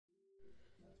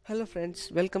Hello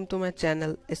friends, welcome to my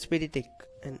channel SPD Tech,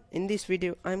 and in this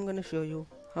video I'm gonna show you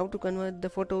how to convert the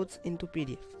photos into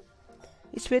PDF.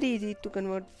 It's very easy to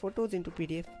convert photos into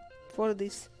PDF. For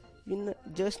this you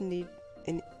just need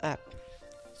an app.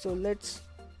 So let's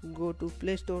go to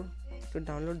Play Store to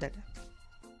download that app.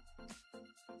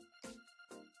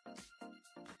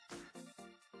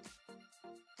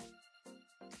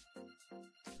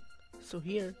 So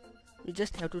here you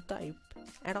just have to type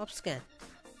Adobe Scan.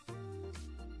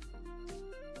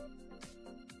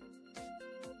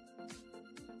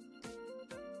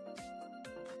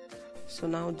 So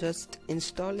now just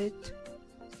install it.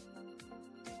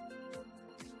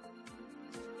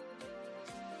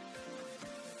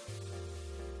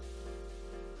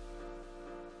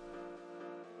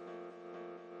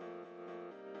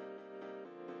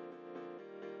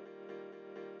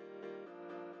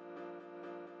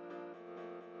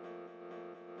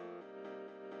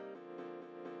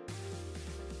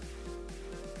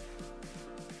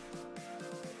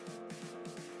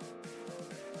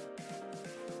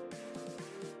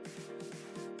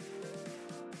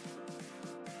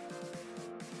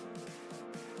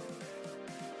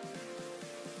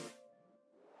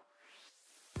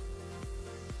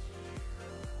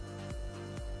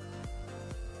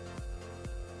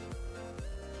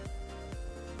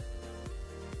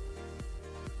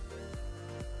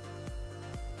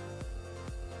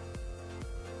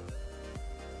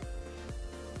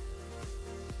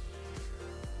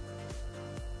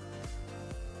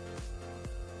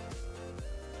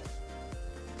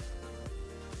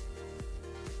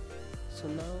 So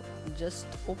now just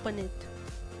open it,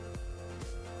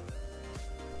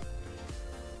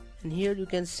 and here you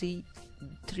can see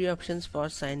three options for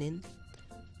sign in.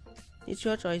 It's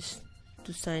your choice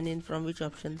to sign in from which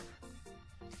option.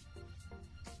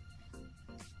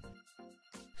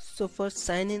 So first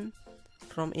sign in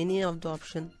from any of the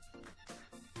option.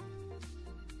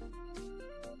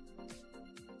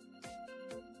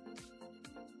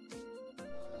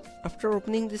 After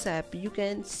opening this app, you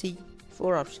can see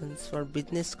four options for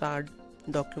business card,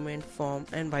 document, form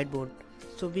and whiteboard.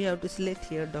 So we have to select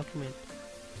here document.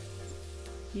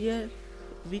 Here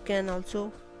we can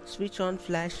also switch on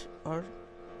flash or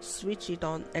switch it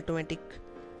on automatic.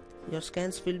 Your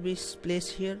scans will be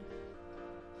placed here.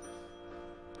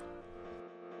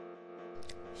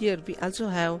 Here we also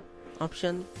have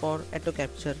option for auto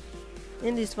capture.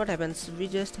 In this what happens, we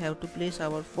just have to place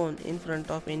our phone in front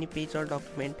of any page or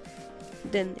document,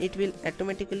 then it will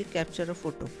automatically capture a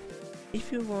photo.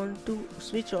 If you want to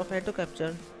switch off auto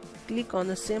capture, click on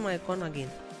the same icon again.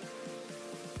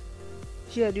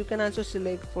 Here you can also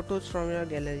select photos from your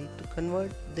gallery to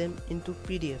convert them into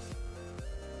PDF.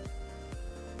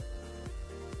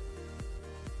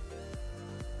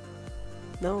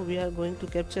 Now we are going to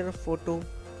capture a photo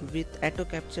with auto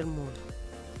capture mode.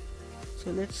 So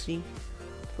let's see.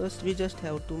 First we just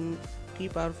have to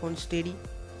keep our phone steady.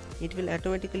 It will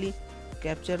automatically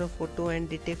capture a photo and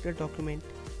detect a document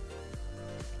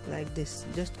like this.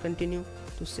 Just continue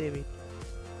to save it.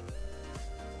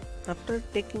 After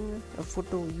taking a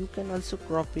photo, you can also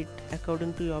crop it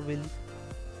according to your will.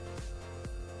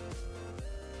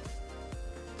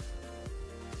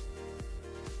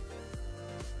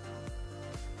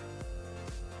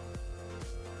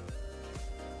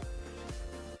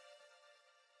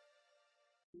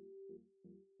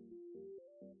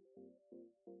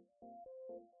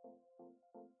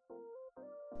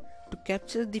 To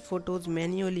capture the photos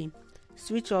manually,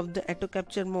 switch off the auto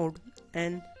capture mode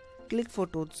and click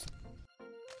photos.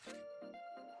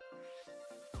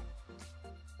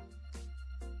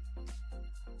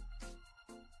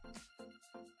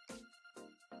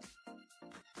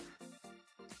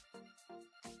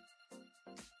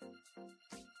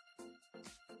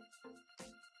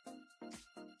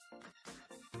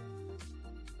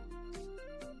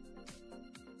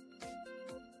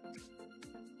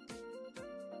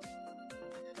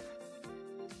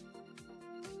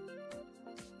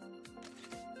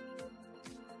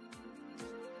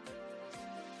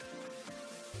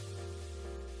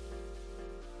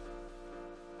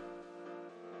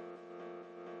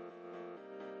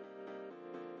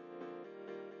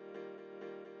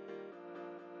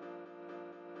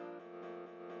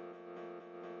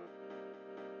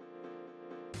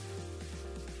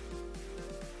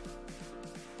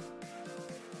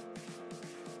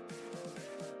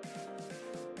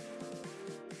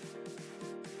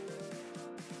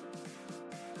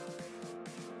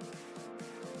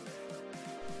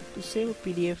 To save a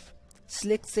PDF,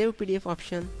 select Save PDF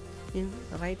option in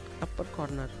right upper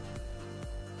corner.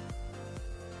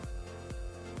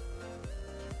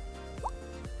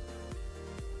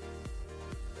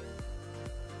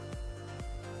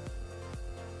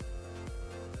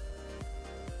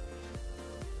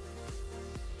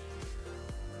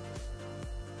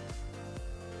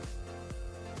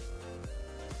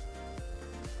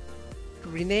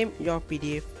 rename your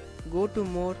PDF, go to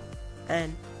More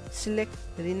and select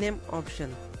Rename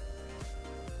option.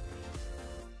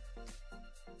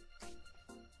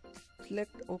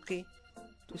 Select OK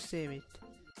to save it.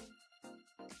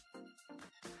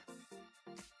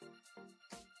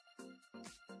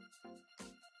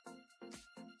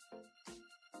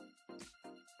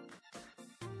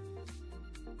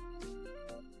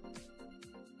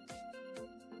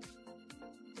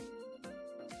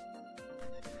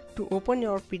 To open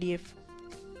your PDF,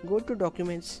 go to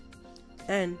Documents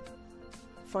and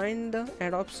find the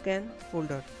Adobe Scan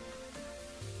folder.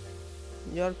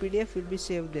 Your PDF will be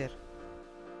saved there.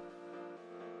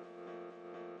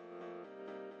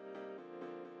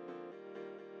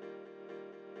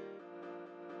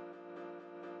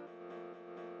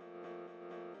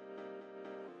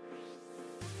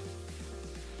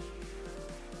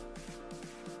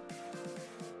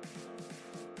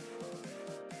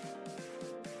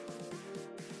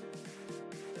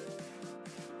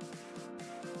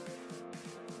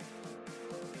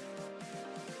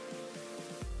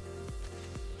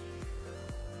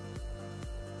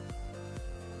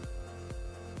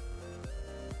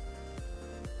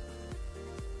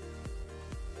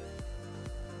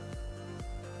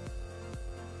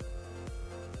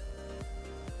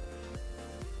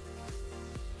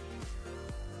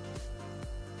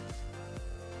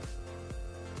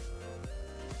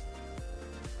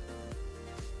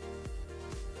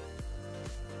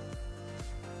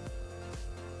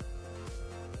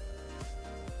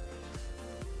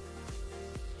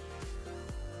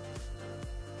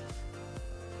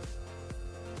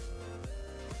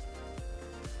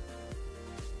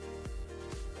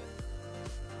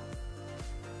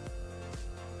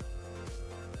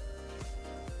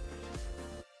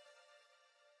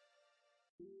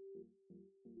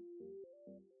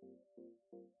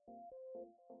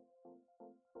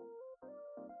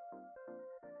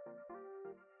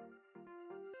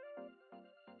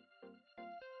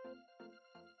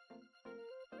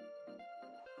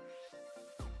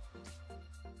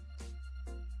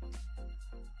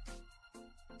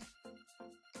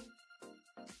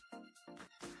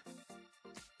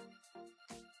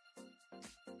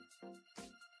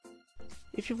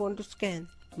 If you want to scan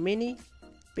many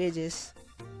pages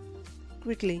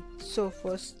quickly, so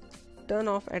first turn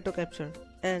off auto capture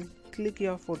and click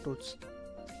your photos.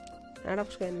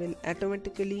 Adobe Scan will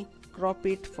automatically crop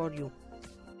it for you.